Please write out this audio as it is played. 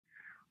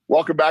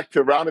Welcome back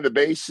to Rounding the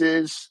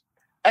Bases,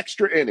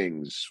 Extra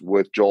Innings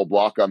with Joel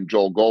Block. I'm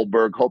Joel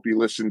Goldberg. Hope you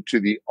listen to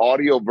the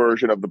audio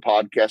version of the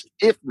podcast.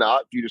 If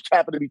not, if you just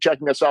happen to be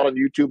checking us out on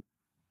YouTube,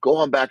 go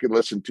on back and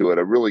listen to it.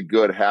 A really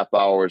good half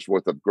hour's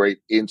worth of great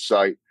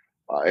insight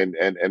and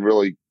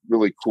really,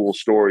 really cool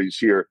stories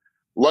here.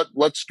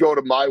 Let's go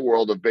to my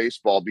world of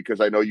baseball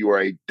because I know you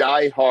are a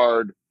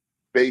diehard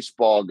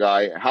baseball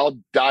guy. How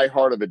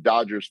diehard of a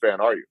Dodgers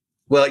fan are you?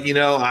 Well,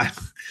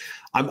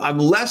 I'm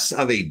less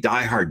of a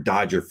diehard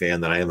Dodger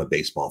fan than I am a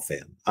baseball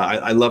fan.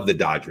 I love the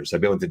Dodgers.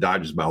 I've been with the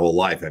Dodgers my whole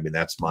life. I mean,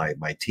 that's my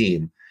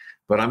team.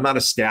 But I'm not a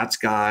stats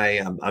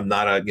guy. I'm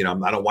not a,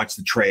 I don't watch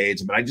the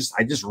trades. But I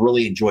just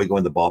really enjoy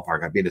going to the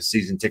ballpark. I've been a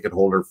season ticket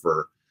holder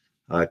for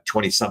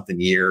 20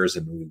 something years,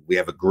 and we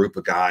have a group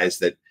of guys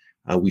that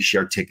we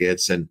share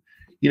tickets. And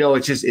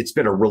it's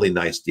been a really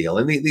nice deal.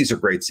 And these are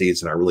great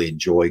seats, and I really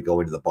enjoy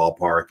going to the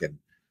ballpark and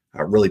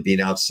really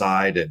being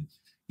outside. And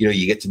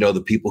you get to know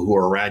the people who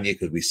are around you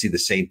because we see the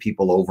same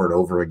people over and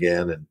over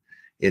again. And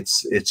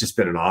it's just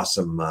been an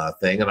awesome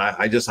thing. And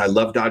I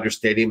love Dodger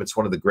Stadium. It's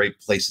one of the great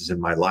places in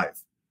my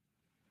life.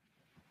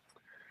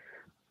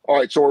 All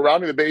right, so we're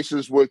rounding the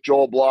bases with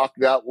Joel Block.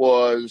 That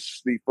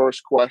was the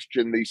first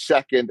question. The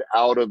second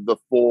out of the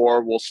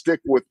four. We'll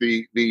stick with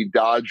the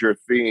Dodger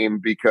theme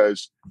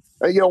because,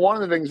 one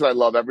of the things I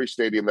love, every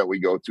stadium that we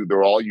go to,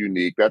 they're all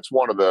unique. That's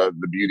one of the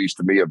beauties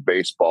to me of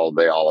baseball.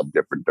 They all have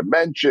different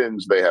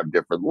dimensions. They have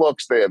different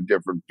looks. They have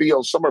different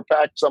feels. Some are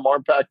packed, some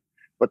aren't packed,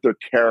 but they're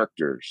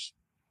characters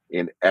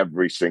in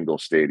every single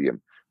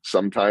stadium.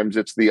 Sometimes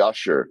it's the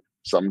usher.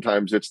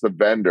 Sometimes it's the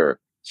vendor.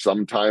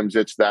 Sometimes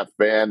it's that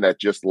fan that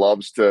just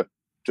loves to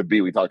be,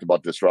 we talked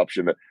about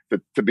disruption,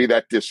 to be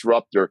that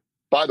disruptor.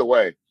 By the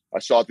way, I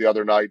saw it the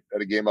other night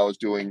at a game I was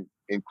doing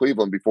in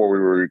Cleveland before we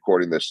were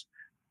recording this.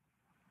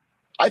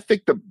 I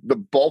think the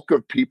bulk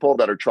of people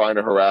that are trying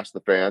to harass the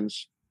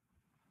fans,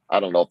 I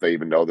don't know if they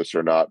even know this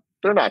or not.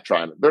 They're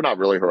not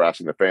really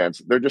harassing the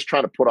fans. They're just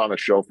trying to put on a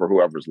show for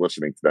whoever's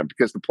listening to them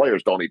because the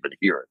players don't even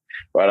hear it.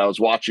 Right? I was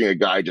watching a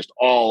guy just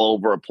all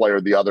over a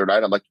player the other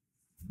night. I'm like,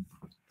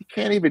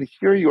 can't even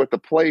hear you at the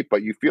plate,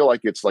 but you feel like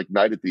it's like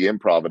Night at the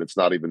Improv and it's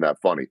not even that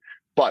funny.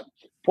 But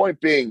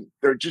point being,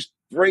 they're just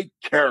great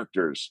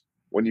characters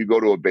when you go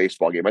to a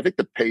baseball game. I think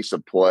the pace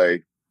of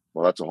play,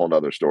 well, that's a whole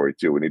nother story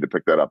too. We need to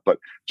pick that up. But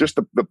just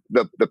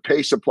the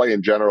pace of play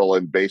in general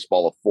in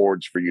baseball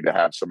affords for you to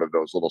have some of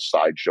those little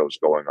sideshows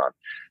going on.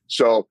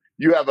 So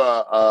you have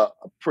a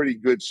pretty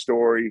good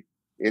story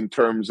in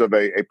terms of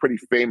a pretty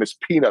famous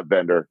peanut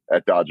vendor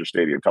at Dodger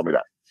Stadium. Tell me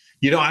that.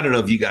 I don't know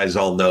if you guys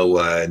all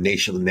know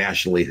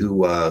nationally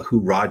who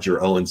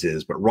Roger Owens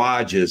is, but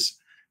Raj is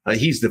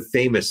he's the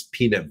famous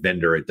peanut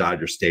vendor at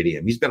Dodger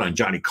Stadium. He's been on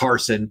Johnny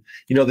Carson.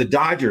 The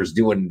Dodgers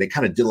they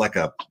kind of did like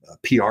a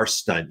PR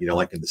stunt,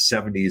 like in the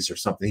 70s or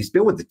something. He's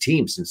been with the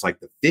team since like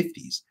the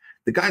 50s.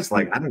 The guy's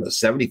like, I don't know,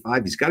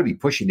 75. He's got to be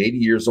pushing 80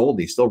 years old.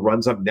 And he still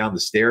runs up and down the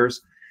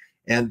stairs.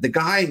 And the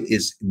guy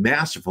is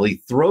masterful.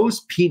 He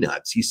throws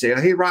peanuts. He say,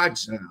 hey,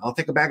 Raj, I'll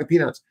take a bag of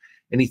peanuts.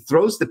 And he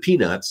throws the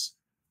peanuts.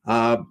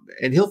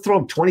 And he'll throw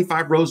them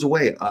 25 rows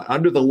away,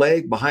 under the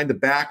leg, behind the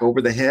back, over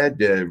the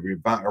head,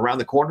 around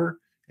the corner,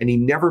 and he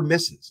never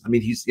misses. I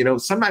mean, he's,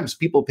 sometimes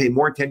people pay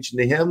more attention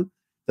to him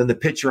than the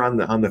pitcher on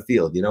the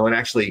field, and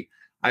actually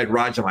I had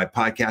Raj on my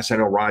podcast. I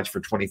know Raj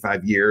for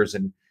 25 years,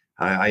 and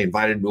I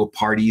invited him to a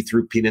party. He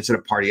threw peanuts at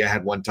a party I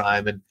had one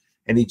time,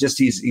 and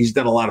he's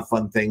done a lot of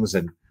fun things,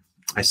 and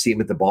I see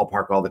him at the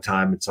ballpark all the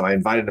time. And so I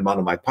invited him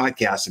onto my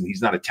podcast, and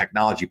he's not a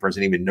technology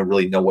person, even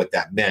really know what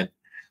that meant.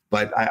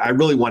 But I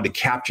really wanted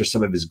to capture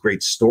some of his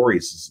great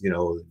stories,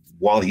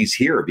 while he's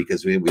here,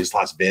 because we just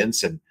lost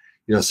Vince and,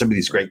 some of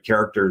these great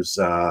characters.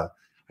 I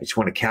just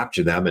want to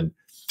capture them. And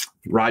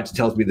Raj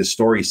tells me the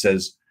story. He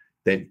says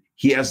that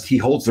he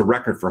holds the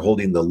record for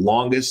holding the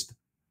longest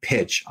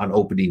pitch on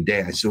opening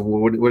day. I said,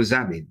 well, what does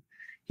that mean?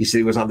 He said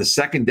he was on the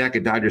second deck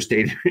at Dodger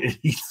Stadium. And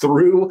he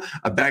threw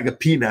a bag of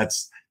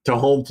peanuts to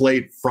home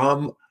plate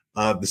from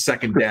the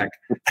second deck.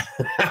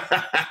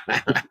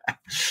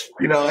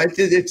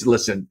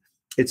 Listen.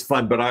 It's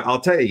fun, but I'll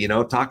tell you,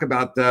 talk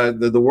about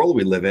the world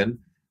we live in.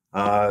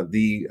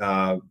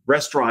 The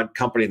restaurant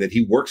company that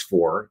he works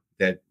for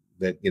that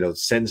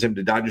sends him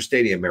to Dodger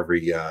Stadium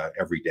every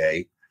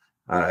day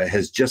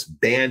has just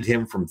banned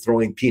him from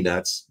throwing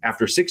peanuts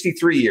after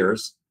 63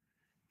 years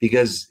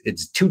because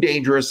it's too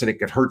dangerous and it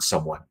could hurt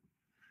someone.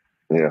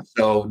 Yeah.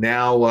 So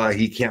now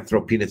he can't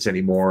throw peanuts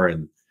anymore,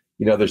 and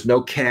there's no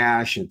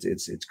cash.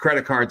 It's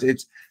credit cards.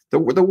 It's the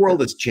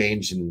world has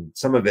changed, and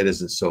some of it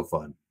isn't so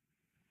fun.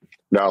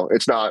 No,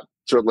 it's not.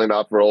 Certainly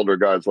not for older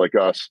guys like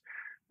us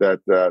that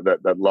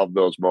love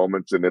those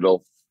moments. And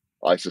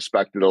I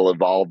suspect it'll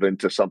evolve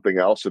into something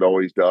else. It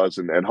always does.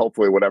 And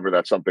hopefully whatever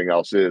that something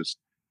else is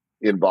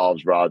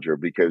involves Roger,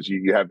 because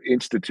you have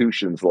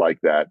institutions like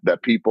that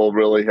people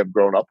really have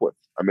grown up with.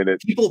 I mean,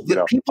 people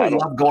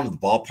love going to the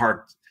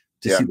ballpark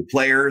to see the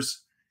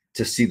players,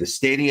 to see the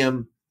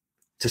stadium,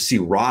 to see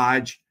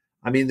Raj.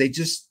 I mean,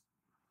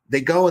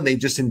 they go and they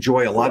just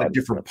enjoy a lot of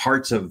different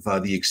parts of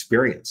the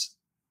experience.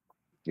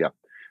 Yeah.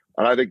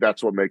 And I think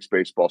that's what makes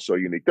baseball so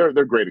unique. They're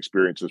great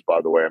experiences,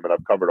 by the way. I mean,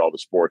 I've covered all the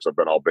sports. I've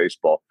been all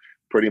baseball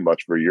pretty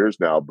much for years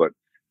now, but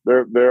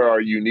there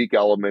are unique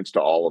elements to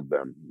all of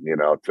them, you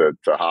know, to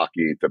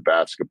hockey, to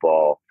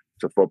basketball,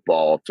 to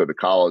football, to the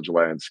college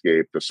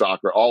landscape, to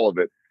soccer, all of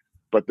it.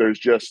 But there's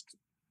just,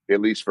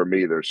 at least for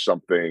me, there's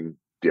something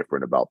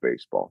different about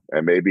baseball.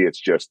 And maybe it's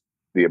just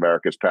the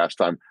America's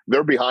pastime.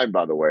 They're behind,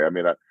 by the way. I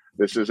mean,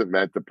 this isn't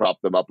meant to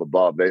prop them up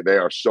above. They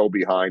are so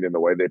behind in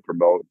the way they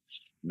promote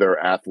their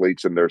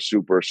athletes and their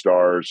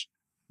superstars,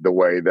 the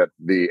way that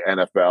the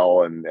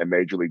NFL and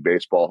Major League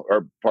Baseball,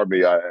 or pardon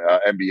me,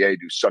 NBA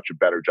do such a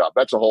better job.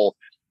 That's a whole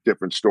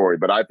different story.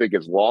 But I think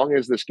as long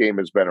as this game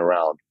has been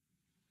around,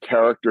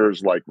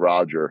 characters like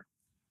Roger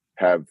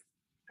have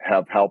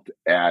helped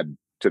add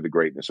to the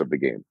greatness of the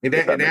game. It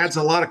adds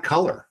a lot of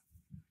color.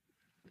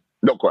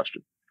 No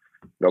question.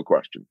 No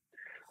question.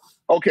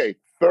 Okay,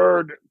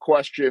 third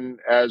question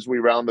as we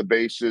round the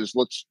bases.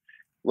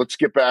 Let's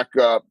get back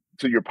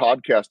to your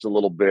podcast a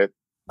little bit.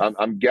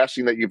 I'm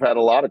guessing that you've had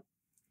a lot of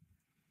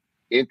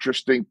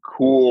interesting,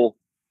 cool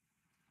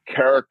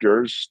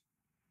characters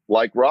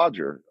like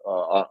Roger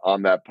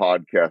on that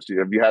podcast.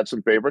 Have you had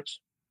some favorites?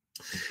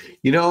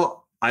 You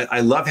know,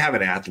 I love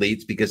having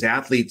athletes because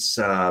athletes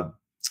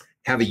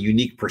have a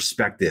unique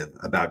perspective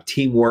about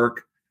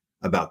teamwork,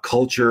 about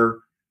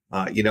culture,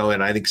 you know,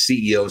 and I think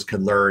CEOs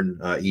can learn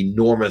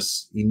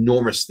enormous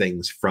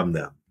things from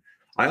them.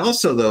 I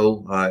also,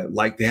 though,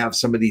 like to have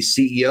some of these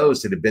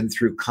CEOs that have been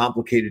through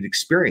complicated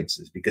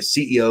experiences, because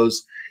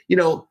CEOs, you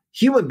know,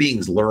 human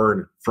beings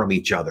learn from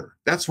each other.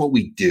 That's what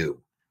we do.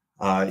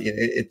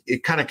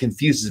 It kind of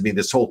confuses me,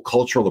 this whole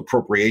cultural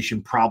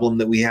appropriation problem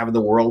that we have in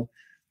the world.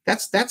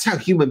 That's how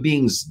human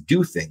beings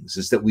do things,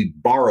 is that we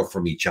borrow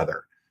from each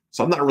other.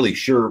 So I'm not really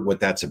sure what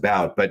that's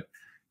about. But,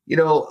 you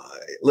know,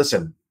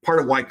 listen, part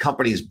of why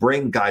companies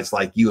bring guys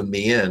like you and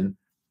me in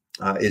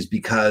is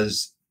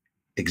because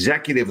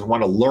executives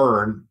want to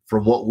learn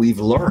from what we've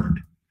learned.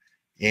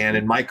 And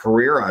in my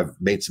career, I've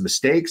made some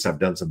mistakes. I've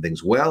done some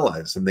things well.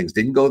 Some things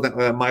didn't go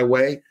my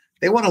way.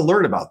 They want to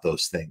learn about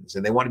those things,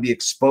 and they want to be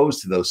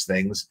exposed to those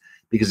things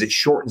because it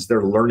shortens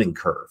their learning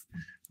curve.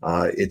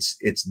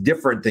 It's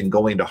different than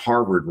going to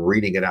Harvard and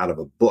reading it out of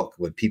a book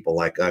when people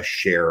like us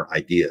share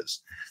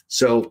ideas.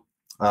 So,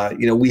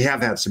 you know, we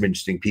have had some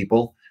interesting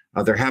people.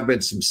 There have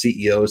been some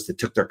CEOs that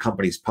took their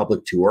companies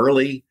public too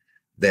early,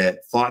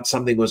 that thought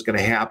something was going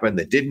to happen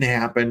that didn't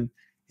happen.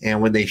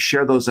 And when they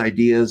share those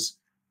ideas,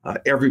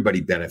 everybody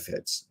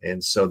benefits.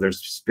 And so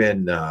there's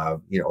been,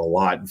 you know, a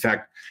lot. In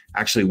fact,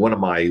 actually, one of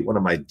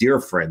my dear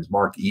friends,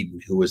 Mark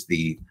Eaton, who was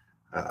the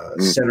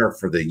center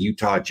for the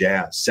Utah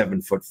Jazz,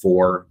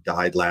 7'4",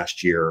 died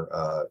last year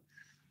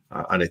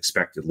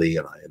unexpectedly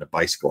in a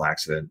bicycle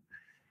accident.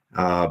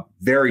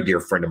 Very dear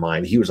friend of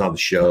mine. He was on the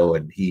show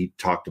and he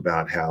talked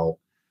about how,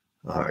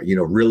 you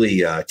know,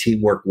 really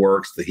teamwork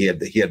works. That he had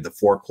the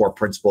 4 core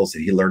principles that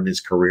he learned in his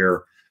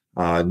career.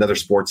 Another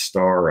sports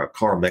star,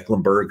 Carl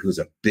Mecklenburg, who's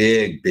a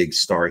big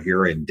star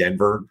here in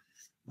Denver.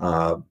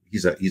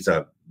 He's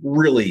a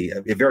really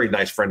a very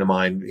nice friend of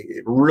mine.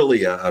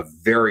 Really a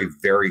very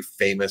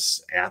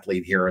famous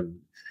athlete here,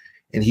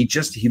 and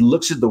he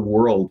looks at the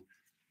world.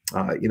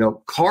 You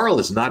know, Carl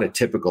is not a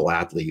typical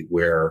athlete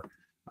where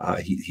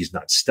he's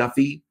not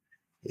stuffy.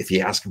 If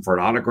you ask him for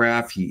an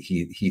autograph,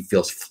 he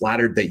feels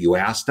flattered that you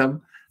asked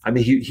him. I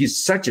mean,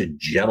 he's such a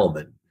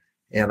gentleman.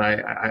 And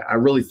I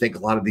really think a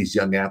lot of these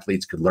young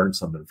athletes could learn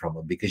something from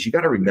him, because you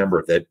got to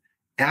remember that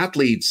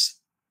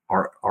athletes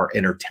are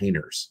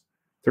entertainers.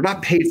 They're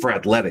not paid for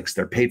athletics.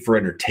 They're paid for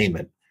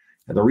entertainment.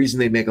 And the reason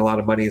they make a lot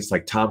of money is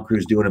like Tom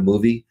Cruise doing a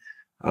movie.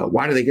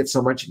 Why do they get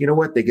so much? You know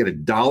what? They get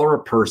 $1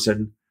 a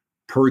person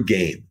per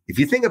game. If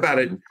you think about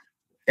it,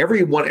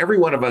 every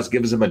one of us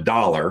gives them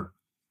 $1.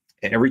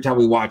 And every time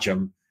we watch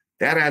them,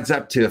 that adds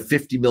up to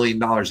 $50 million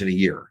in a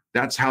year.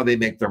 That's how they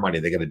make their money.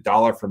 They get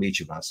 $1 from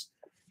each of us.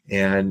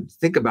 And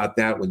think about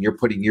that when you're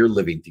putting your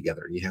living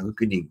together. You know,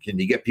 can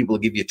you get people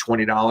to give you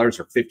 $20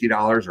 or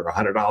 $50 or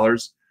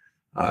 $100?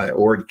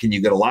 Or can you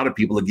get a lot of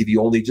people to give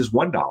you only just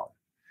 $1?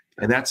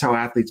 And that's how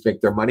athletes make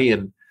their money.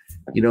 And,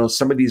 you know,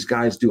 some of these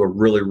guys do a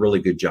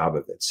really good job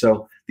of it.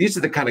 So these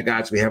are the kind of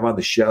guys we have on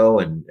the show,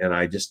 and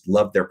I just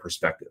love their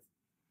perspective.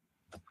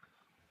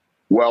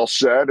 Well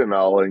said, and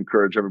I'll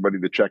encourage everybody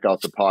to check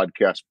out the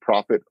podcast,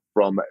 Profit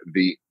from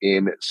the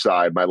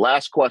Inside. My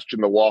last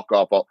question to walk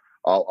off,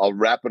 I'll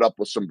wrap it up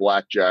with some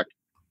blackjack.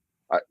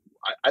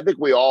 I think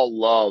we all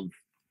love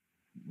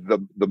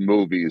the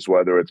movies,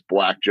 whether it's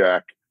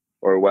blackjack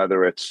or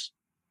whether it's,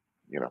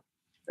 you know,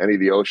 any of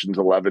the Ocean's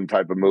 11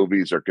 type of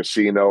movies or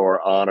Casino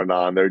or on and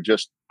on.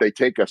 They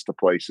take us to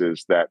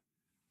places that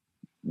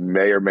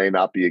may or may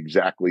not be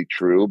exactly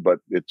true, but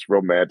it's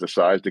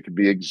romanticized. It can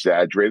be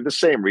exaggerated. The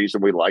same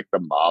reason we like the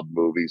mob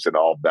movies and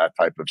all of that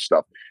type of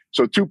stuff.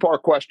 So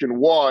 2-part question.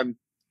 1,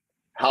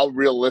 how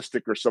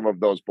realistic are some of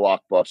those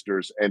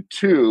blockbusters? And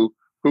 2,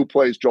 who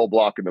plays Joel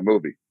Block in the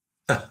movie?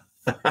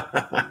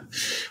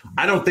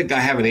 I don't think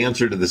I have an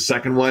answer to the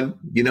second one.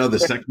 You know, the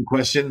second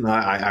question,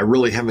 I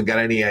really haven't got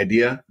any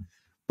idea.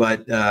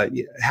 But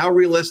how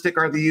realistic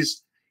are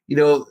these? you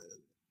know,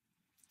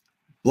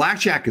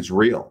 blackjack is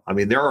real. I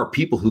mean, there are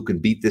people who can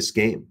beat this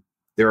game.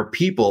 There are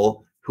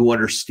people who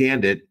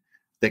understand it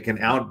that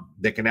can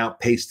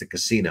outpace the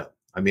casino.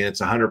 I mean, it's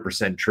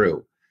 100%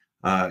 true.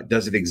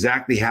 Does it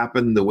exactly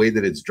happen the way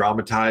that it's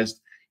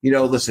dramatized? You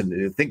know,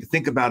 listen,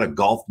 think about a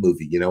golf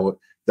movie. You know,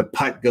 the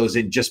putt goes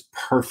in just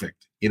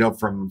perfect. You know,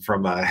 from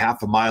a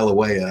half a mile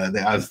away,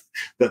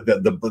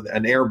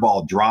 an air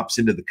ball drops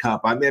into the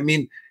cup. I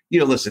mean, you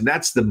know, listen,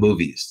 that's the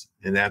movies,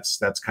 and that's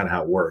kind of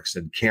how it works.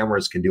 And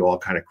cameras can do all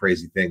kind of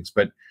crazy things,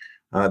 but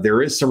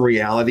there is some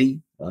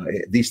reality.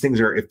 These things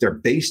are, if they're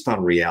based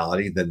on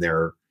reality, then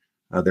they're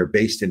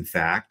based in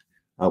fact.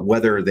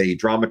 Whether they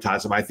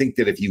dramatize them, I think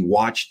that if you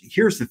watch,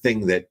 here's the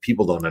thing that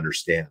people don't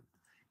understand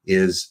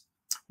is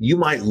you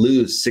might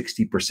lose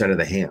 60% of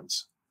the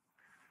hands,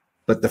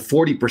 but the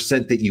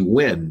 40% that you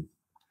win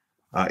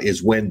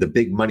is when the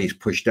big money's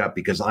pushed up,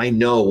 because I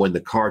know when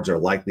the cards are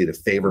likely to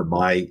favor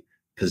my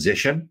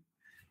position,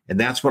 and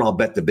that's when I'll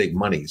bet the big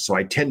money. So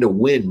I tend to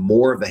win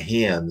more of the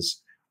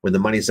hands when the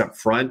money's up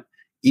front,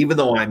 even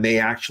though I may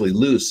actually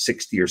lose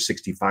 60 or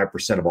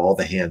 65% of all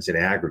the hands in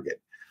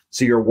aggregate.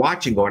 So you're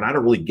watching going, I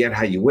don't really get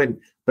how you win,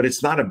 but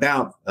it's not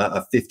about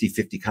a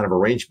 50-50 kind of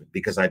arrangement,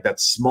 because I bet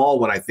small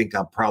when I think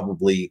I'm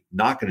probably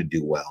not going to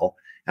do well,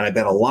 and I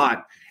bet a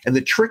lot. And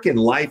the trick in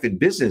life and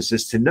business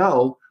is to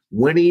know,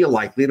 when are you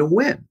likely to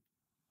win?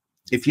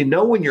 If you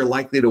know when you're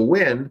likely to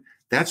win,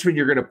 that's when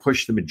you're going to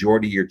push the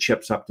majority of your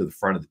chips up to the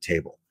front of the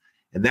table.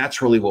 And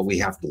that's really what we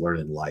have to learn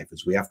in life,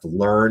 is we have to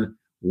learn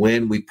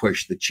when we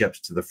push the chips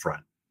to the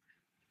front.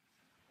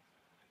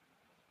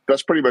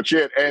 That's pretty much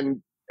it.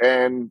 And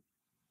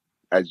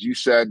as you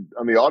said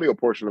on the audio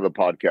portion of the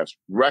podcast,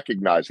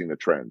 recognizing the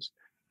trends,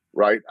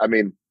 right? I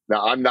mean,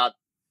 now I'm not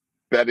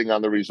betting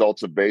on the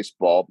results of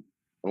baseball.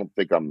 I don't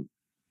think I'm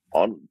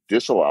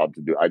disallowed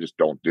to do. I just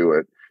don't do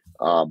it.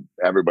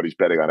 Everybody's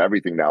betting on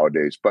everything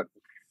nowadays. But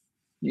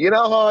you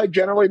know how I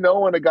generally know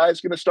when a guy's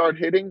going to start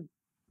hitting?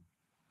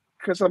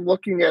 Because I'm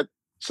looking at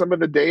some of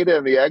the data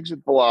and the exit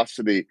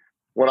velocity.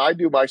 When I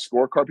do my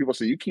scorecard, people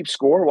say, you keep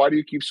score? Why do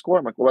you keep score?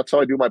 I'm like, well, that's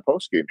how I do my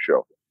post-game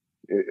show.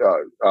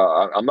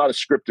 I'm not a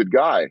scripted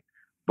guy,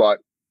 but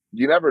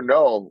you never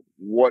know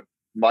what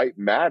might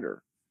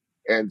matter.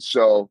 And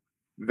so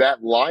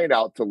that line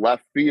out to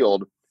left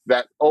field,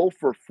 that 0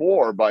 for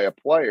 4 by a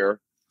player,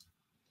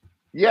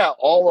 yeah,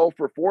 all 0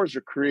 for 4s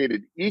are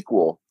created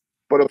equal.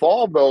 But if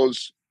all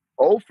those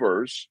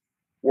 0-fers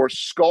were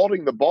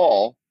scalding the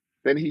ball,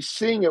 then he's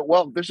seeing it.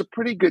 Well, there's a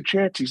pretty good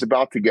chance he's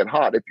about to get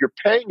hot. If you're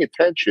paying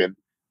attention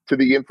to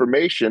the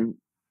information,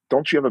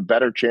 don't you have a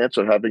better chance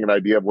of having an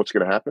idea of what's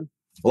going to happen?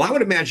 Well, I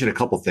would imagine a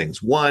couple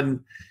things.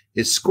 One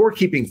is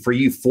scorekeeping for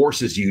you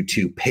forces you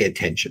to pay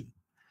attention.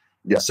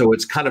 Yeah. So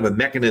it's kind of a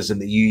mechanism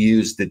that you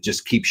use that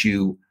just keeps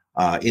you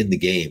in the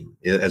game,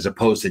 as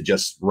opposed to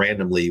just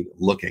randomly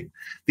looking.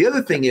 The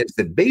other thing is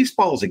that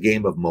baseball is a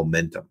game of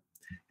momentum,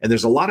 and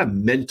there's a lot of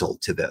mental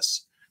to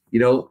this. You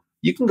know,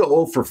 you can go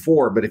 0 for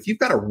 4, but if you've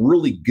got a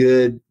really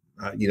good,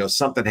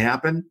 something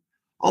happen,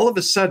 all of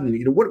a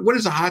sudden, what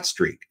is a hot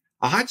streak?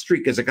 A hot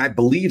streak is a guy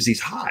believes he's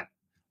hot.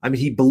 I mean,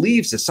 he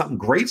believes that something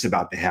great's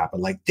about to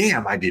happen. Like,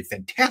 damn, I did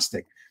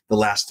fantastic the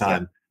last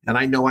time, and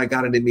I know I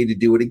got it in me to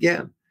do it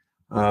again.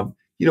 And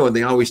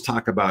they always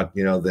talk about,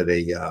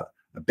 that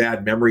a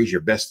bad memory is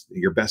your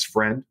best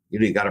friend.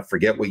 You got to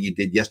forget what you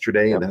did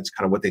yesterday, and that's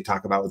kind of what they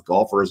talk about with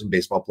golfers and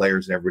baseball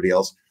players and everybody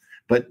else.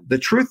 But the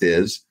truth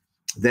is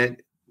that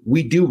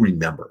we do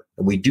remember,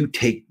 and we do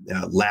take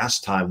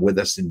last time with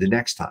us into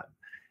next time.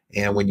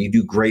 And when you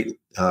do great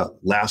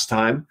last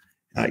time,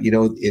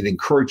 it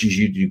encourages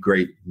you to do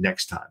great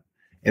next time.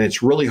 And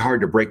it's really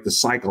hard to break the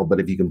cycle, but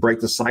if you can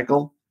break the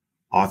cycle,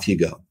 off you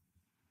go.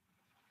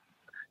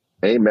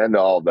 Amen to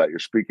all of that. You're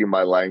speaking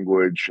my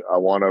language. I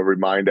want to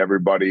remind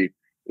everybody,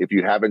 if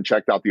you haven't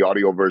checked out the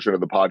audio version of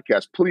the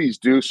podcast, please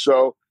do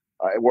so.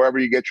 Wherever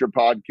you get your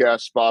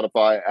podcast,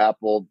 Spotify,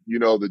 Apple, you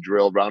know the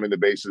drill, Rounding the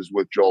Bases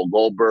with Joel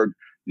Goldberg.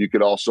 You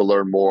can also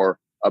learn more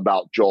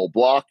about Joel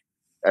Block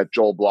at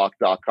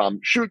joelblock.com.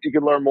 Shoot, you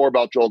can learn more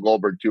about Joel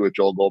Goldberg too at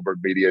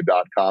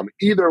joelgoldbergmedia.com.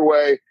 Either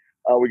way,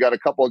 we got a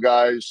couple of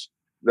guys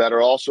that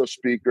are also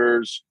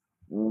speakers,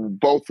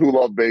 both who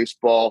love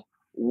baseball.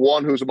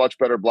 One who's a much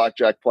better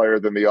blackjack player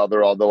than the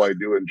other, although I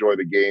do enjoy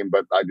the game,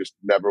 but I just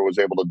never was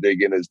able to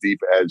dig in as deep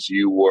as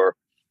you were.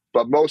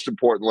 But most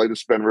importantly, this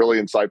has been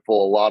really insightful, a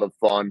lot of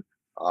fun.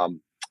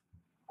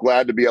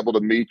 Glad to be able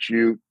to meet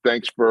you.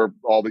 Thanks for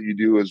all that you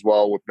do as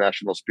well with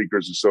National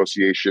Speakers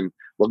Association.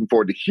 Looking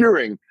forward to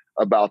hearing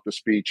about the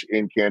speech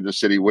in Kansas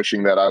City,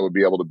 wishing that I would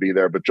be able to be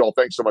there. But Joel,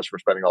 thanks so much for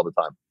spending all the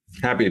time.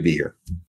 Happy to be here.